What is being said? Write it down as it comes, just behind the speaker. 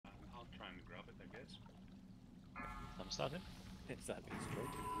starting? Is that being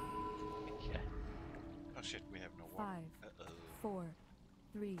straight? Yeah. Oh shit, we have no water. 5, 4,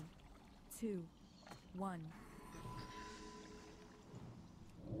 3, 2, 1.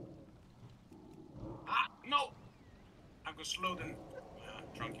 Ah, no! I'm gonna slow down.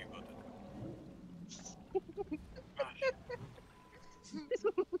 Drunk you got it. Ah, shit.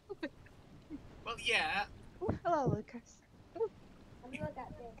 Well, yeah. Hello, Lucas. Have a look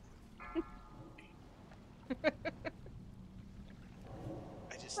at this.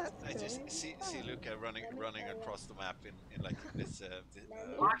 I just see Luca running across the map in like this.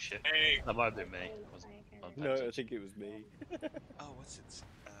 Oh shit! Hey. That might have been me. No, I think it was me. Oh, what's it?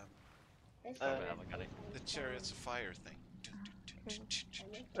 Armageddon. The Chariots of Fire thing.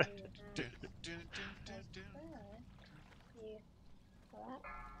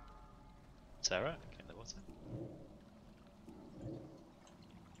 Sarah, in the water.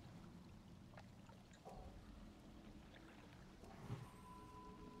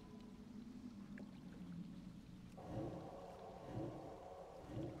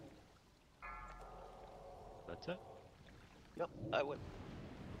 That's it. Yep, I would.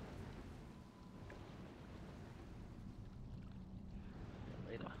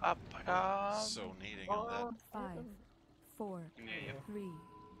 Later. Up, So needing on that. 5, 4, Yeah. 3,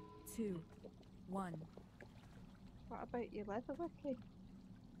 2, 1. What about your leather working?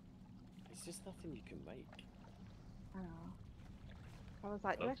 It's just nothing you can make. I know. I was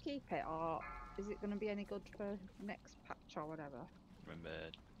like, do I keep it or is it going to be any good for next patch or whatever? Remember,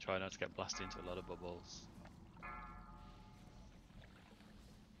 try not to get blasted into a lot of bubbles.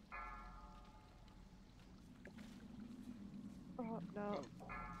 Oh no.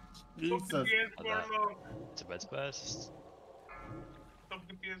 Stop the PS Oh, Warlock! It's a bed burst. Stop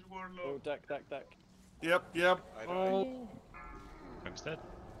the PS Oh, Warlock! duck. Yep, yep. I don't. Frank's dead.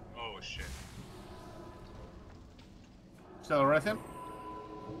 Oh shit. Shall I rest him?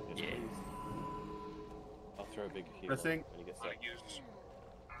 Yes, Yeah. please. I'll throw a big heal Pressing. when he gets I up. use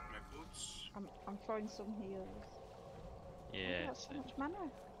my boots. I'm throwing some heals. Yeah. That's so much mana.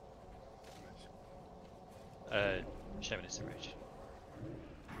 Shaman is the rage.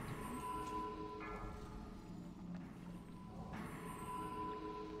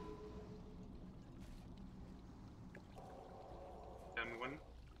 Tell me when,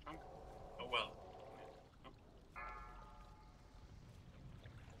 Frank? Oh well.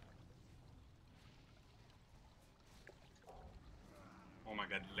 Oh my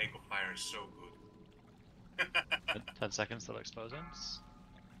god, Lake of Fire is so good. 10 seconds till expose ends.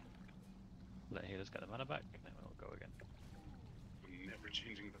 Let healers get the mana back, and then we'll go again. I'm never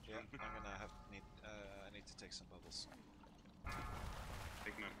changing the Yeah, front. I'm gonna I need to take some bubbles.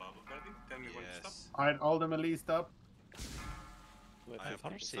 Take my bubble, buddy. Tell me when to stop. Yes. Alright, all them released up. Well, I it's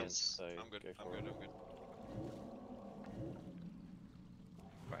have 100%, Perseus. so I'm good. go I'm for good. it. I'm good.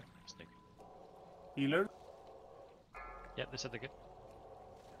 Right, sneak. Healer. Yep, they said they're good.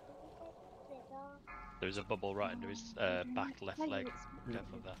 There's a bubble right under his back left leg.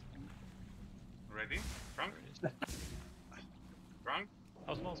 Careful of that. Ready? Frank? There it is. Frank?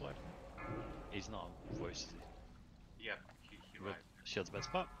 I was miles away. He's not on voice. Yeah, he Well, right. Shield's best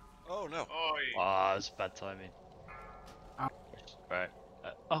spot. Oh no. Oh, Ah, it's bad timing. Ah. Right.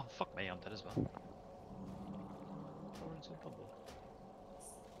 Oh, fuck me, I'm dead as well. Or into a bubble.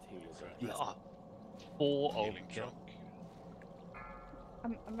 Healers are Yes. Ah. 4 Healing overkill. drunk.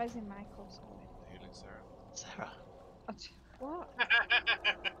 I'm raising Michael, sorry. Healing Sarah. Sarah. What?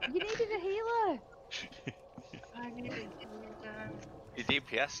 You needed a healer! I need a healer. You're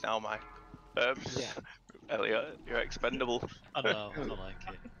DPS now, Mike. Yeah. Elliot, you're expendable. I don't know, I don't like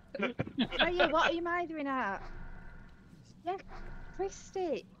it. Oh yeah, what am I doing at? Yeah,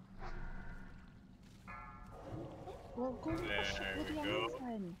 Christy. Well, go and wash There your we bloody go. hands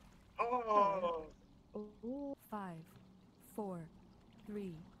then. Oh! Ooh. 5, 4,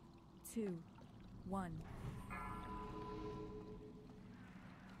 3, 2, 1.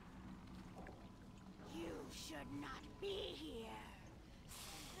 You should not be here.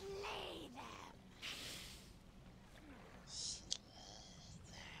 Slay them.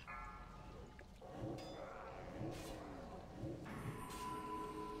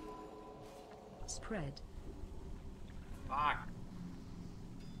 Spread. Fuck!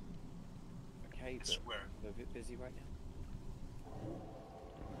 okay, I but swear. we're a bit busy right now.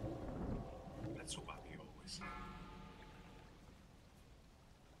 That's so happy always.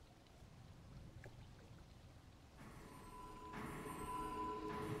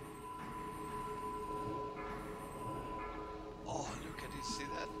 Oh, look at you see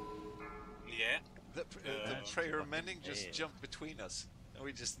that? Yeah? The prayer fucking Manning just yeah. jumped between us, and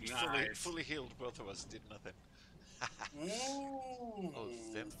we just Nice. fully healed. Both of us did nothing. Ooh. Oh,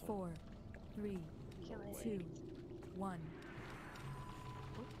 them. 4, 3, Kill it. 2, 1.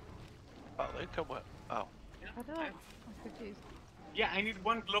 Oh, Luca, what? Oh. I don't know. I'm confused. Yeah, I need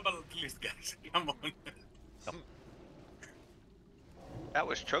one global list, guys. Come on. That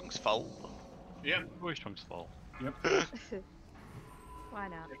was Trunk's fault. Yeah, Always Trunk's fault. Yep. Why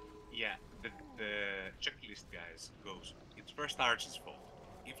not? yeah. The checklist, guys, goes. It's first Arch's fault.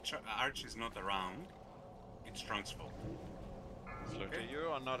 If Arch is not around, it's Trunk's fault. Flirty, you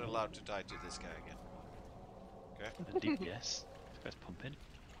are not allowed to die to this guy again. Okay? The DPS. This guy's pumping.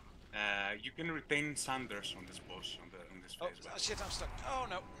 You can retain Sanders on this boss on this Oh, phase. but shit, I'm stuck. Oh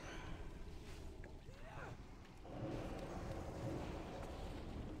no.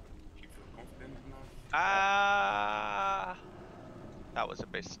 if you feel confident enough. Ah, that was a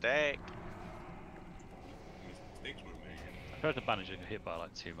mistake. Mistakes were made. I tried to manage and get hit by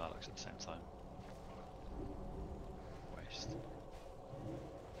like 2 Marlocks at the same time. Waste.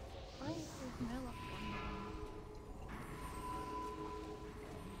 Why is this Murloc wandering?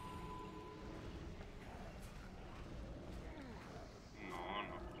 No,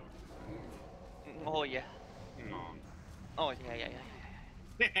 Oh yeah. no. Oh yeah, yeah,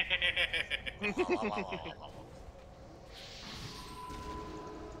 yeah, yeah.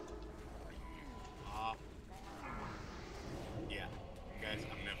 Ah. Yeah, guys,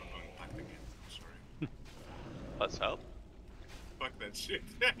 I'm never going back again. I'm sorry. Let's hope. Fuck that shit.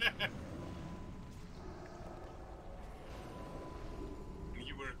 And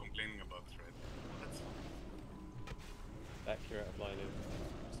you were complaining about thread. That's Accurate of line of.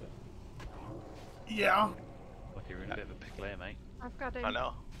 So. Yeah. Like you're in a bit of a pickle here, mate. I've got him. I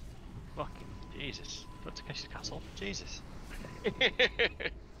know. Fucking Jesus. Got to catch the castle. Jesus.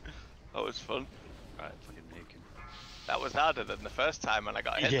 That was fun. Right, fucking nuke him. That was harder than the first time when I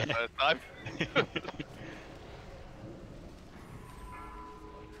got hit the Yeah. first time.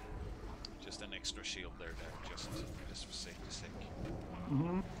 Just an extra shield there, just for safety's sake.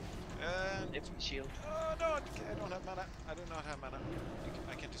 Mm-hmm. And Shield. oh no, I don't have mana. I do not have mana.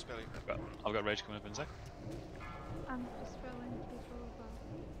 I can't dispel you. I've got rage coming up in a sec. I'm dispelling people that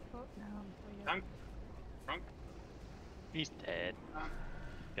fuck now. I'm weird. Tank. Trunk. He's dead.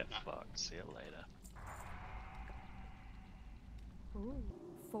 Get Nah. fucked. See you later. Ooh.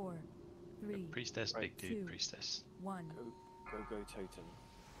 4, 3, Priestess, Right. big dude, 2, priestess. 1. Go totem.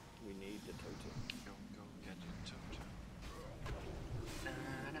 We need the totem. Go get it, totem.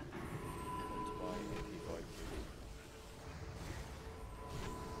 Want to buy AP5 please.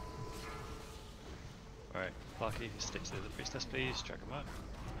 Alright, Clarky, stick to the priestess, please. Drag him up.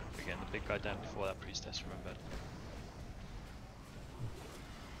 Again, the big guy down before that priestess, remember.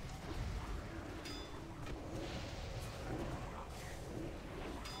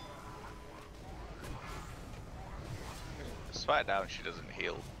 Swear down, she doesn't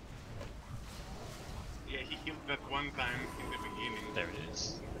heal. Yeah, he healed that one time in the beginning. There it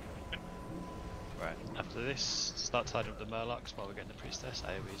is. Right, after this, start tidying up the Murlocs while we're getting the priestess.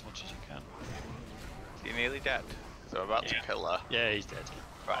 AoE as much as you can. Is he nearly dead? Because I'm about Yeah. to kill her. Yeah, he's dead.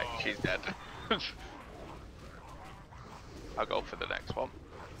 Right, Oh. she's dead. I'll go for the next one.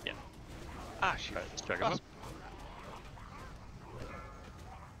 Yeah. Ah, she. Right, let's drag him up.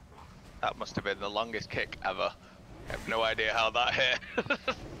 That must have been the longest kick ever. I have no idea how that hit.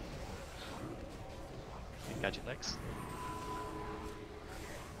 Gadget legs.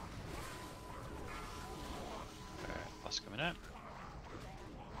 Alright, boss coming out.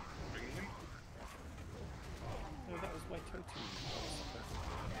 Bring him. No, that was my totem.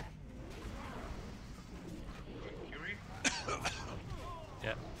 Fury.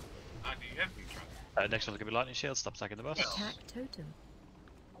 Yeah. Ah, do you have him, Trunk? Next one's gonna be lightning shield. Stop attacking the boss. Attack totem.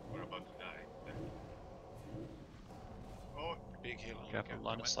 We're about to die. Oh, Big heal. Careful,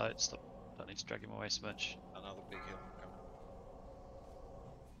 line of sight. Stop. Don't need to drag him away so much. Another big heal coming.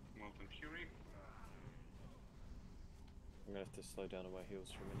 Molten Fury. I'm gonna have to slow down on my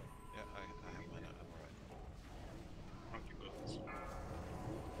heals for a minute. Yeah, I have mana. I'm alright. Trunk, you got this.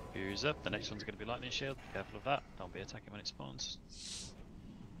 Fury's up. The next one's gonna be lightning shield. Be careful of that. Don't be attacking when it spawns.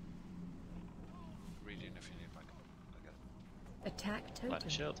 Regen if you need backup. I got it. Attack Lightning totem.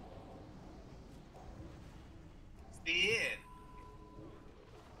 shield. Stay in.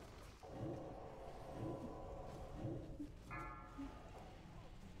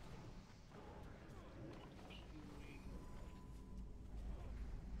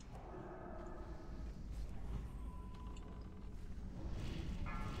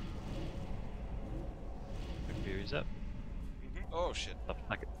 Fury's up. Oh shit.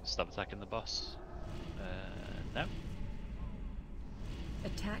 Stop attacking the boss. No.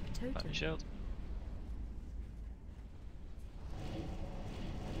 Attack Lightning totem. shield.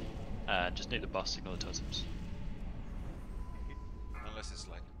 Just need the boss, ignore the totems. Unless it's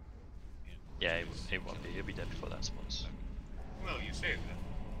like. Yeah, it won't be. He'll be dead before that spawns. Well, you say that.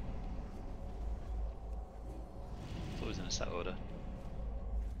 Thought it was in a set order.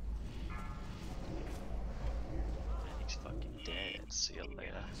 He's fucking dead. See you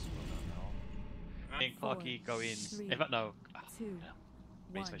later. Me and Clarky go in. In fact, no. Two, We need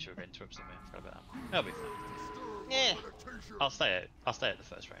to one. make sure we're interrupts him. I forgot about that. That'll be fine. Yeah. I'll stay at the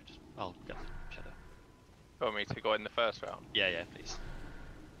first range. I'll get the shadow. Want me to go in the first round? Yeah, please.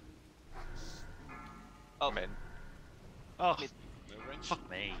 I'm in. Oh, No range. fuck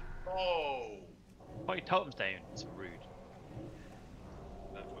me. Oh! Put your totems down. It's rude.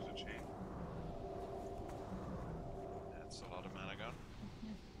 That was a chain. That's a lot of mana gone.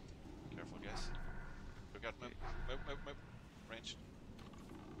 Careful, guys. Look out, move. Range.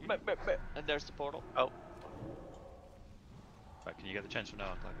 And there's the portal. Oh. Right, can you get the chance from now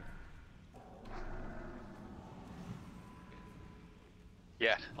on, Clarky?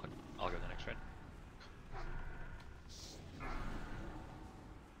 Yeah. I'll go the next round.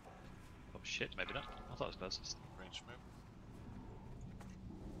 Oh shit, maybe not. I thought it was closest. Range move.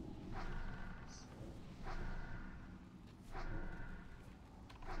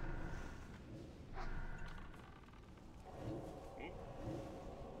 Move.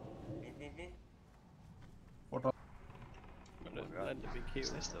 What up? Land a big Is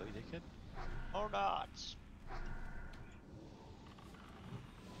heal. this though, you dickhead? Or not.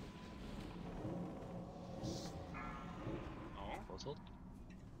 Oh, Portal?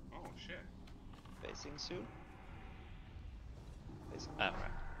 oh shit. Facing soon. Ah, right.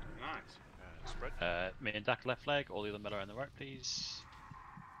 Nice. Spread. Me and Dak left leg, all the other men are on the right, please.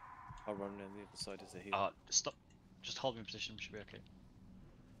 I'll run down the other side as a heal. Stop. Just hold me in position, should be okay.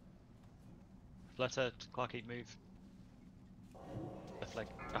 Flutter, Clarky, move. Left leg.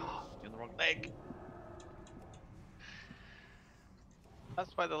 Ah, you're on the wrong leg.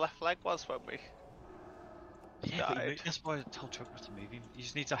 That's where the left leg was when we Yeah, but died. that's why I told Trevor to move him. You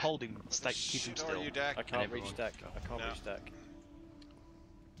just need to hold him, stay, keep him Shit, still. are you, Dak? I can't everyone reach deck. go. I can't No. reach deck.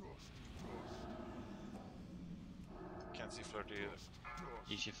 Can't see Flirty either.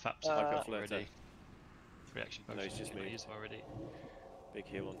 Use your faps I if got you've Flutter. already. Reaction No, potions it's just if you me. use them already. Big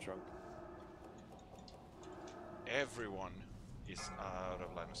heal on trunk. Everyone is out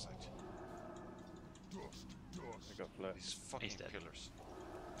of line of sight. I got flirt. These fucking He's dead. killers.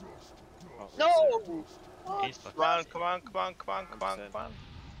 Can't reach No! He's fucking. Come on.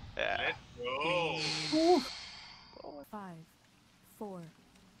 Yeah. Let's go! 5, 4,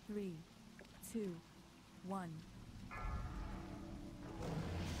 3, 2, 1.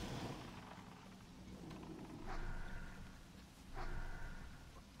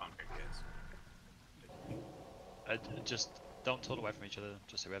 Punk, I guess. Just don't turn away from each other.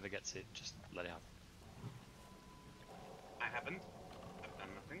 Just whoever gets it, just let it happen. I haven't. I've done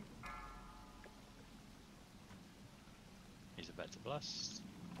nothing. He's about to blast.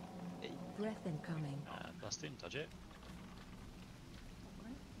 Breath incoming. Blast in, dodge it.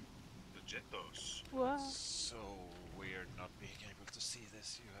 The Jetos. So weird not being able to see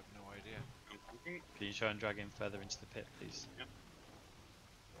this. You have no idea. I'm punking. Can you try and drag him further into the pit, please?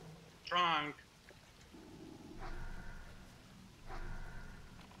 Trunk!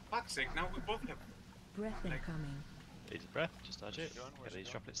 Fuck's sake, now we both have. Breath incoming. Easy breath, just dodge it. Where's he going? Where's Get he these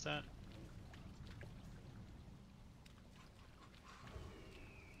going? droplets down.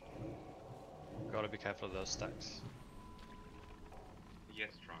 Gotta be careful of those stacks. Yes,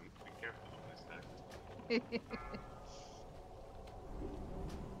 Trunk, be careful of this stack.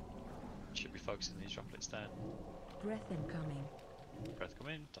 Should be focusing these droplets down. Breath incoming. Breath come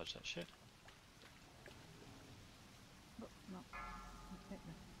in, dodge that shit. Oh, no. Hit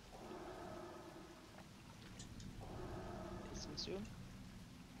me. Facing soon.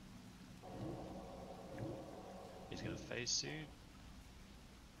 He's gonna phase soon.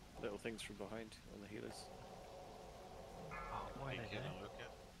 Little things from behind on the healers. Oh, why Peek are they in there? and look at.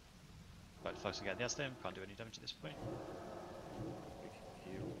 Right, focusing at the Astem, can't do any damage at this point. Big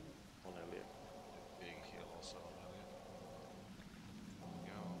heal on Elliot. Big heal also on Elliot.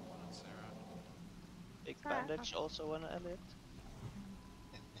 Go on Sarah. Big bandage also on Elliot.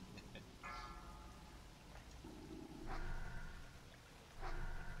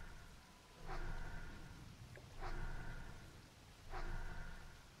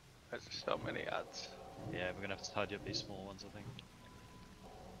 There's so many ads. Yeah, we're gonna have to tidy up these small ones, I think.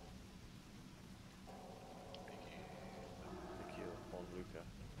 Big heal on Luca.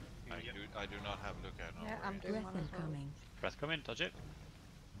 I do not have look at. Yeah, I'm doing Breath one as well. incoming. Breath come in, dodge it.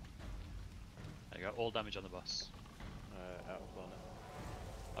 There you go, all damage on the boss. Out of mana.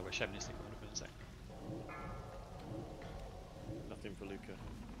 I've got Shamanistic coming up in a sec. Nothing for Luca.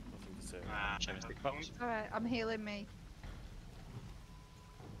 Nothing to say. Shamanistic pops. Alright, I'm healing me.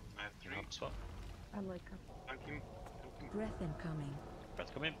 I have 3. Hop swap. I like her. Thank him. Breath incoming.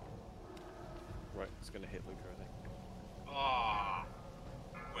 Breath come in. Right, it's gonna hit Luca, I think. Ah.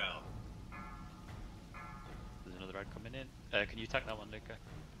 Well. There's another ad coming in. Can you tank that one, Luca?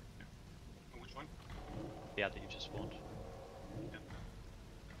 Which one? The ad that you just spawned. Yeah.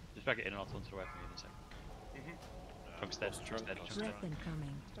 Just drag it in and I'll taunter away from you in a sec. Trunk's dead. Trunk's dead. Trunk's dead. Breath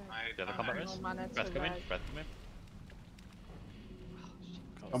incoming. Do you have a combat res? mana Breath to come in. res. Breath come in.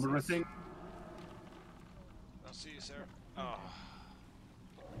 Can't Combat see. resing. I'll see you, sir. Oh.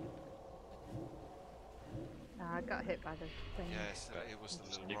 Nah, I got hit by the thing. Yes, it was the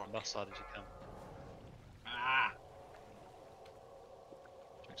Just little do rock. from that side as you can. Ah.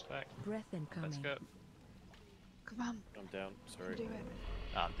 Trunk's back. Breath Let's incoming. go. Come on, I'm down, sorry. do it.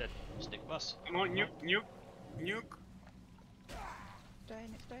 Ah, I'm dead. Stick bus. Come on, nuke, nuke, nuke.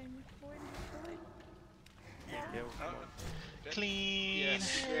 It's down, Yeah, Oh, Clean.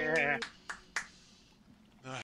 yes. Yeah.